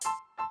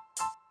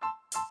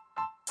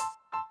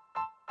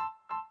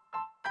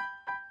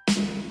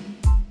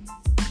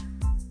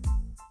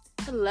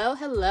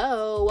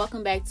Hello.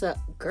 Welcome back to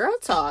Girl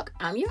Talk.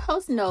 I'm your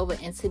host, Nova,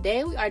 and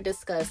today we are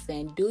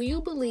discussing, do you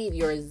believe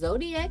your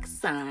zodiac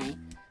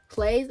sign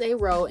plays a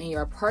role in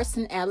your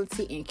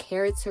personality and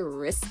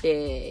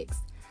characteristics?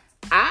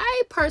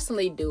 I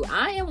personally do.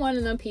 I am one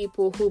of them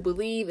people who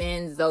believe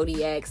in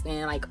zodiacs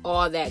and like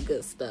all that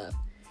good stuff.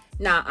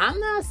 Now, I'm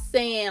not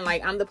saying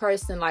like I'm the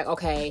person like,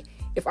 okay,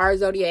 if our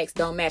zodiacs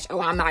don't match,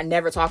 I'm not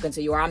never talking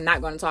to you, or I'm not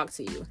going to talk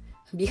to you.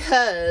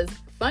 Because,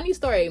 funny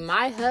story,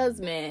 my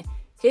husband,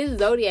 his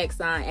zodiac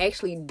sign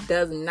actually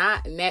does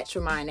not match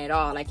with mine at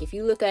all. Like, if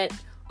you look at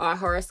our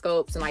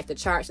horoscopes and like the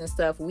charts and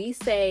stuff,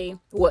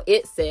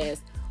 it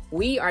says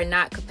we are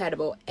not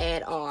compatible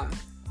at all.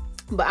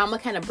 But I'm going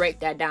to kind of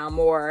break that down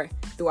more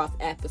throughout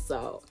the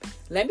episode.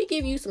 Let me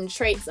give you some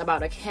traits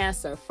about a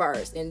Cancer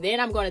first, and then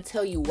I'm going to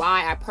tell you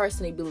why I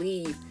personally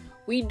believe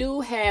we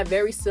do have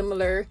very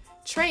similar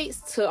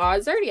traits to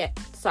our zodiac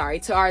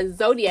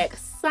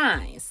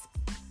signs.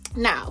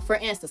 Now, for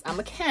instance, I'm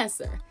a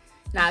Cancer.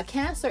 Now,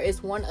 Cancer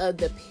is one of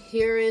the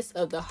purest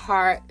of the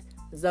heart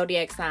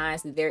zodiac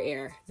signs there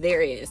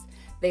is.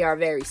 They are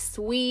very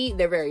sweet.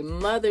 They're very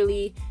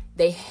motherly.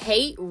 They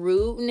hate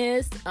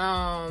rudeness.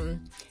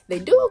 They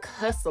do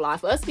cuss a lot.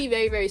 For us to be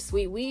very, very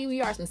sweet,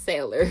 we are some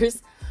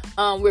sailors.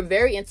 We're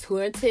very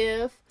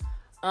intuitive.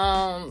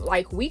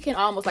 Like, we can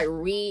almost like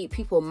read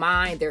people's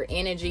mind, their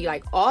energy,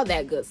 like all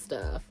that good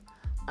stuff.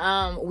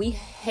 We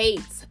hate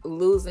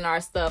losing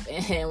our stuff,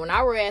 and when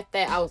I read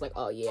that, I was like,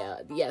 oh yeah,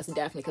 yes,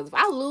 definitely, because if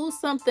I lose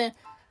something,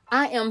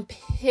 I am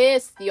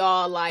pissed,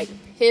 y'all, like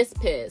pissed.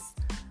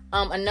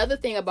 Another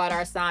thing about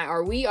our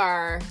sign, we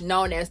are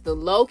known as the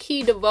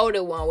low-key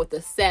devoted one with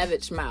the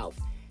savage mouth,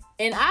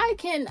 and I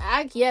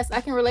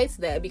can relate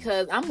to that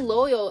because I'm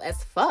loyal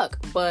as fuck,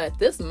 but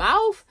this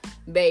mouth,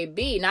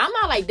 baby. Now, I'm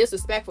not like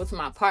disrespectful to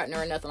my partner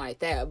or nothing like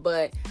that,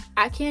 but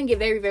I can get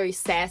very, very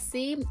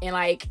sassy, and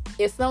like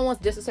if someone's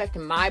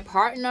disrespecting my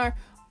partner,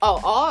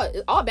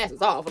 all bets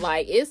is off.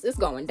 Like it's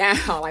going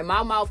down. Like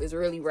my mouth is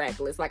really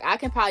reckless. Like I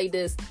can probably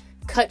just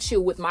cut you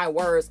with my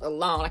words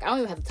alone. Like I don't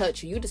even have to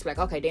touch you. You just be like,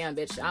 okay, damn,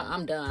 bitch,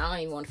 I'm done. I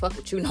don't even want to fuck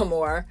with you no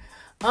more.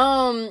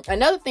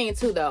 Another thing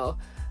too, though.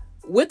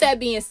 With that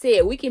being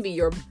said, we can be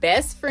your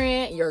best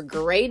friend, your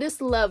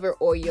greatest lover,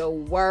 or your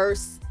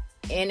worst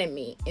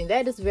enemy. And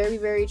that is very,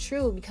 very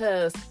true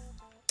because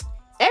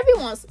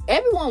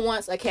everyone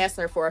wants a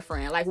Cancer for a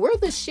friend. Like, we're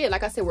the shit.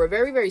 Like I said, we're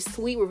very, very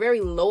sweet. We're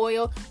very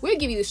loyal. We'll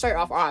give you the shirt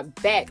off our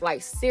back.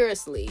 Like,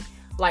 seriously.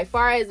 Like,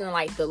 far as in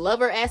like the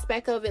lover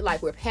aspect of it,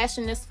 like we're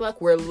passionate as fuck.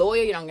 We're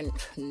loyal. You don't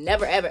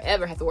never, ever,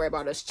 ever have to worry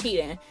about us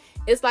cheating.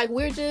 It's like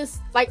we're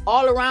just like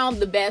all around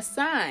the best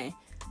sign.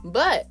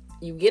 But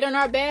you get on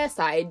our bad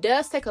side, it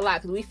does take a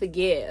lot because we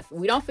forgive.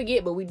 We don't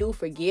forget, but we do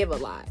forgive a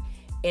lot.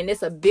 And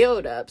it's a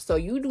build-up. So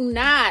you do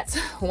not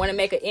want to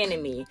make an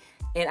enemy.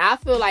 And I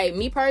feel like,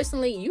 me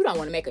personally, you don't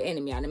want to make an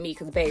enemy out of me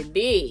because,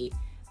 baby,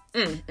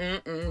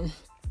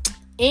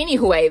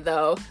 Anyway,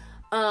 though,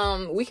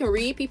 we can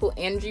read people's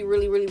energy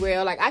really, really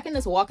well. Like, I can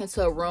just walk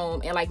into a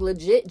room and, like,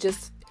 legit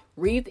just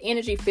read the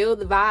energy, feel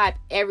the vibe,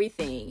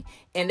 everything.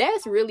 And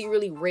that's really,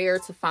 really rare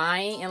to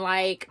find. And,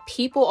 like,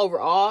 people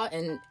overall,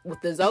 and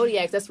with the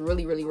zodiacs, that's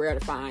really, really rare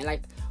to find.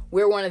 Like,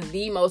 we're one of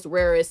the most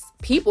rarest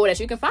people that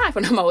you can find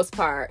for the most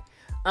part.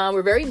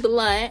 We're very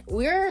blunt.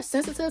 We're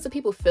sensitive to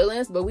people's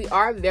feelings, but we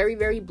are very,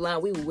 very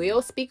blunt. We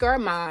will speak our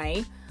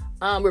mind.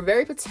 We're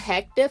very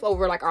protective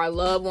over like our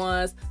loved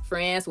ones,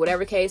 friends,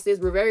 whatever case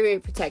is. We're very, very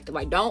protective.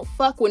 Like, don't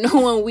fuck with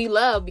no one we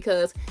love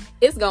because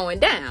it's going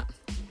down.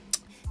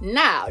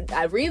 Now,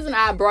 the reason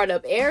I brought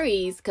up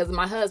Aries, because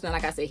my husband,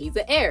 like I said, he's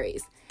an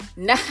Aries.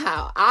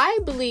 Now, I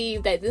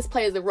believe that this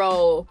plays a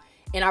role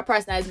in our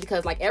personality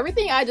because like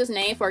everything I just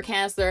named for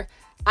Cancer,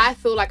 I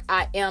feel like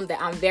I am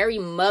that. I'm very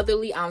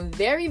motherly. I'm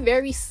very,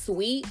 very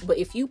sweet. But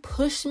if you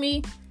push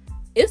me,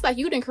 it's like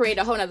you didn't create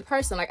a whole nother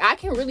person. Like, I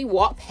can really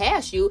walk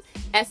past you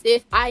as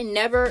if I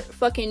never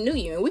fucking knew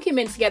you. And we can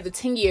been together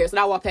 10 years and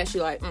I walk past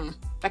you like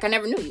I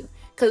never knew you.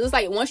 Because it's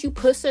like once you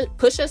push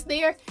us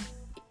there,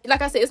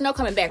 like I said, it's no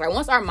coming back. Like,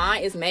 once our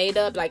mind is made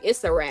up, like,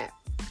 it's a wrap.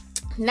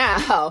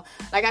 Now,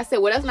 like I said,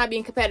 with us not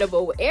being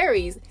compatible with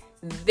Aries,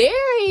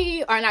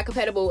 they are not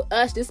compatible with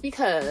us just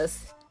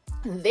because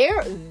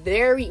they're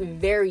very,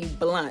 very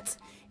blunt,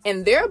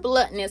 and their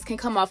bluntness can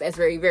come off as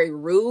very, very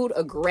rude,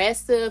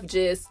 aggressive,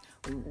 just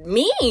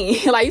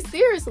mean. Like,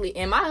 seriously.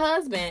 And my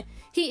husband,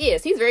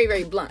 he's very,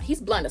 very blunt.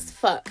 He's blunt as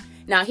fuck.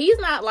 Now, he's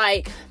not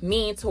like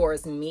mean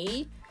towards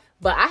me,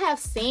 but I have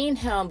seen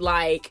him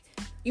like,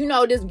 you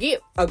know, just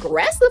get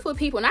aggressive with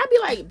people, and I'd be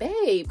like,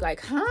 babe,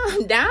 like,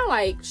 calm down.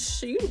 Like,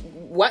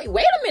 wait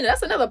a minute,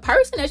 that's another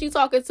person that you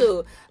talking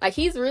to. Like,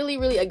 he's really,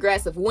 really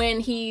aggressive when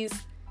he's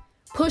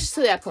pushed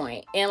to that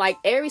point. And like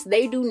Aries,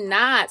 they do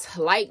not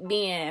like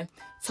being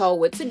told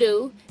what to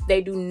do.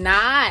 They do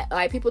not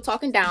like people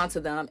talking down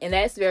to them, and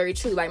that's very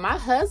true. Like, my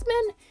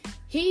husband,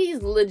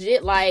 he's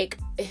legit like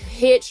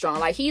headstrong.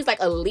 Like, he's like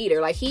a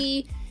leader. Like,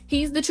 he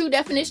he's the true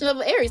definition of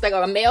an Aries, like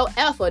a male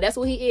alpha. That's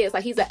what he is.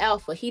 Like, he's an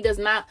alpha. He does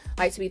not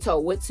like to be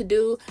told what to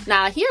do.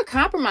 Now, he'll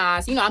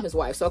compromise. You know, I'm his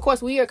wife, so of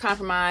course we are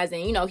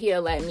compromising. You know,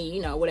 he'll let me,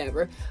 you know,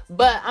 whatever.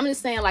 But I'm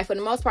just saying, like, for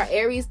the most part,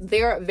 Aries,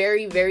 they're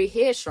very, very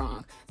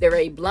headstrong. They're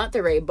very blunt.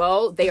 They're very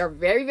bold. They are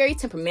very, very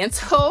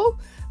temperamental.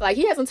 Like,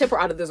 he has some temper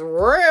out of this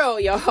world,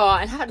 y'all.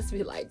 And I just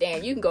be like,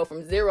 damn, you can go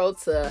from 0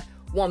 to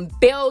 1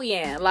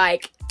 billion,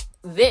 like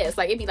this.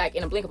 Like, it'd be like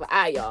in a blink of an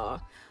eye,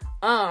 y'all.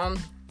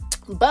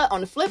 But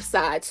on the flip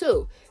side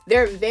too,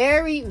 they're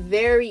very,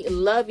 very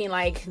loving.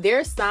 Like,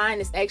 their sign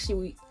is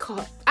actually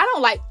called, I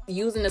don't like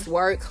using this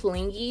word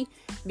clingy,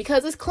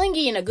 because it's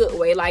clingy in a good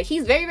way. Like,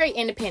 he's very, very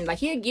independent. Like,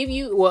 he'll give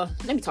you, well,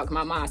 let me talk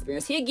about my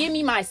experience. He'll give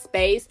me my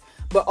space,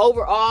 but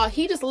overall,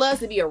 he just loves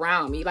to be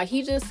around me. Like,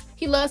 he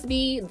loves to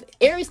be,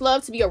 Aries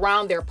love to be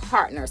around their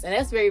partners. And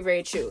that's very,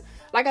 very true.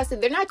 Like I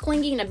said, they're not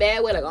clingy in a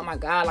bad way. Like, oh my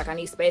God, like I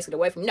need space to get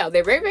away from me. No,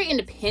 they're very, very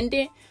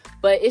independent.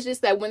 But it's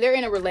just that when they're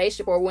in a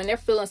relationship or when they're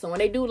feeling someone,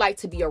 they do like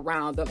to be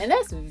around them. And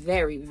that's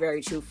very,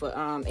 very true for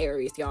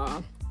Aries,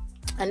 y'all.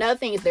 Another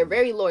thing is they're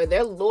very loyal.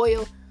 They're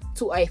loyal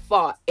to a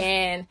fault.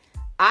 And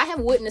I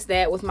have witnessed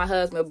that with my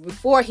husband.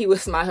 Before he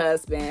was my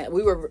husband,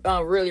 we were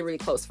really, really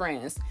close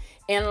friends.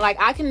 And like,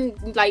 I can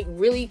like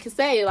really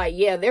say, like,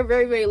 yeah, they're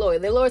very, very loyal.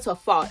 They're loyal to a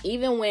fault,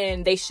 even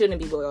when they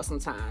shouldn't be loyal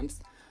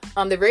sometimes.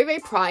 They're very, very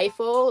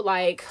prideful,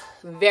 like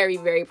very,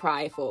 very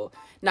prideful.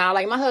 Now,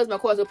 like, my husband,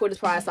 of course, will put his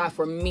pride aside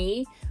for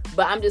me,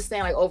 but I'm just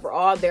saying, like,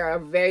 overall, they're a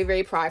very,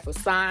 very prideful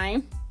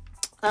sign.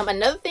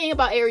 Another thing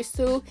about Aries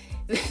too,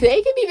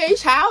 they can be very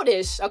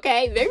childish,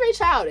 okay? Very, very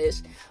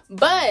childish.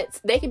 But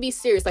they can be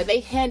serious. Like, they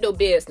handle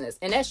business.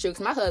 And that's true,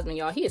 because my husband,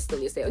 y'all, he is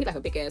silly as hell. He's like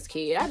a big-ass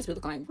kid. I just be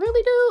looking like,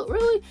 really, dude?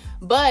 Really?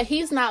 But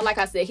he's not, like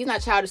I said, he's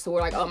not childish to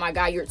where, like, oh, my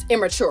God, you're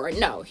immature.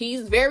 No,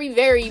 he's very,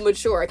 very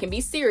mature. It can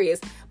be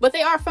serious. But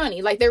they are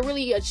funny. Like, they're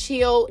really a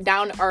chill,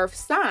 down-to-earth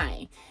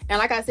sign. And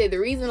like I said, the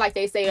reason, like,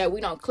 they say that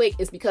we don't click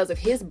is because of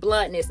his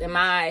bluntness and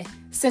my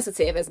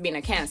sensitive as being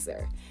a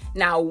Cancer.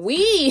 Now,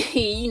 we,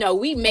 you know,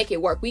 we make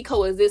it work. We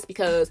coexist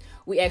because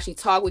we actually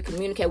talk, we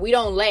communicate. We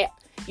don't let,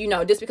 you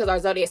know, just because our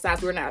zodiac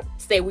signs, we're not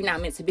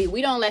meant to be.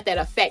 We don't let that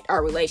affect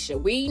our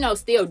relationship. We, you know,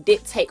 still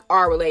dictate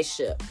our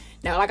relationship.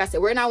 Now, like I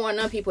said, we're not one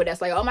of them people that's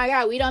like, oh my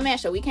God, we don't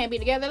match, so we can't be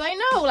together. Like,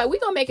 no, like, we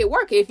gonna make it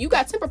work. If you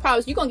got temper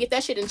problems, you gonna get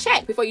that shit in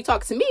check before you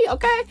talk to me,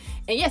 okay?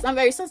 And yes, I'm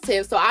very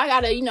sensitive, so I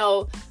gotta, you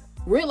know,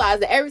 realize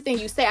that everything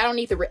you say, I don't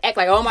need to react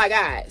like, oh my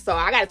God. So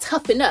I gotta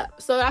toughen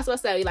up. So that's what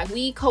I say. Like,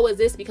 we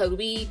coexist because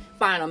we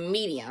find a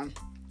medium.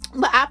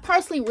 But I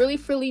personally really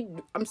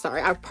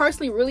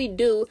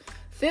do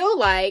feel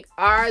like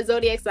our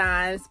zodiac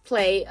signs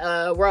play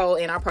a role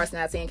in our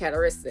personality and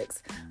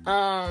characteristics.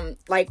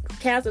 Like,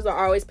 Cancers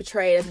are always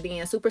portrayed as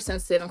being super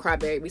sensitive and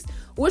crybabies,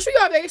 which we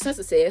are very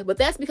sensitive, but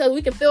that's because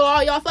we can feel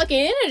all y'all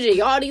fucking energy,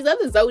 all these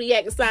other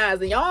zodiac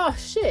signs, and y'all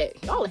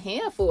y'all a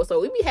handful.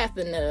 So we be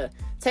having to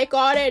take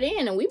all that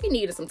in, and we be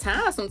needing some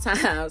time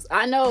sometimes.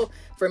 I know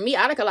for me,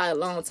 I take a lot of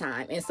alone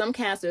time, and some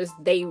Cancers,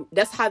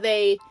 that's how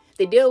they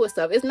deal with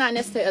stuff. It's not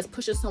necessarily us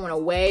pushing someone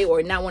away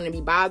or not wanting to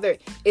be bothered.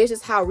 It's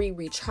just how we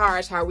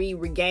recharge, how we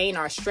regain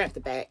our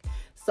strength back.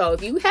 So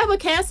if you have a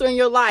Cancer in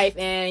your life,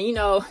 and, you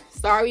know,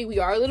 sorry, we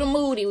are a little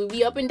moody, we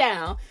be up and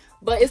down,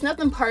 but it's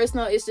nothing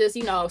personal. It's just,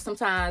 you know,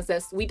 sometimes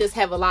we just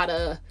have a lot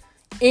of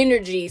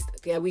energies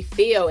that we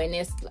feel, and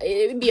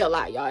it'd be a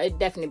lot, y'all. It'd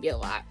definitely be a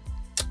lot.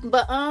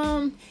 But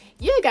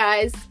yeah,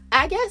 guys,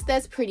 I guess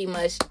that's pretty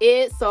much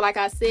it. So like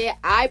I said,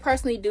 I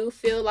personally do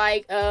feel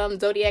like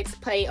zodiacs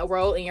play a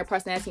role in your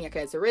personality and your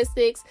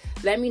characteristics.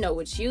 Let me know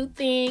what you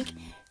think,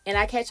 and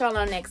I catch y'all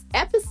on the next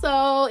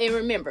episode. And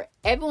remember,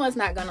 everyone's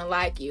not gonna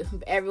like you,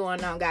 but everyone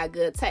don't got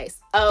good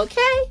taste.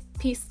 Okay,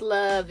 peace,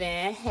 love,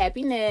 and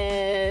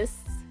happiness.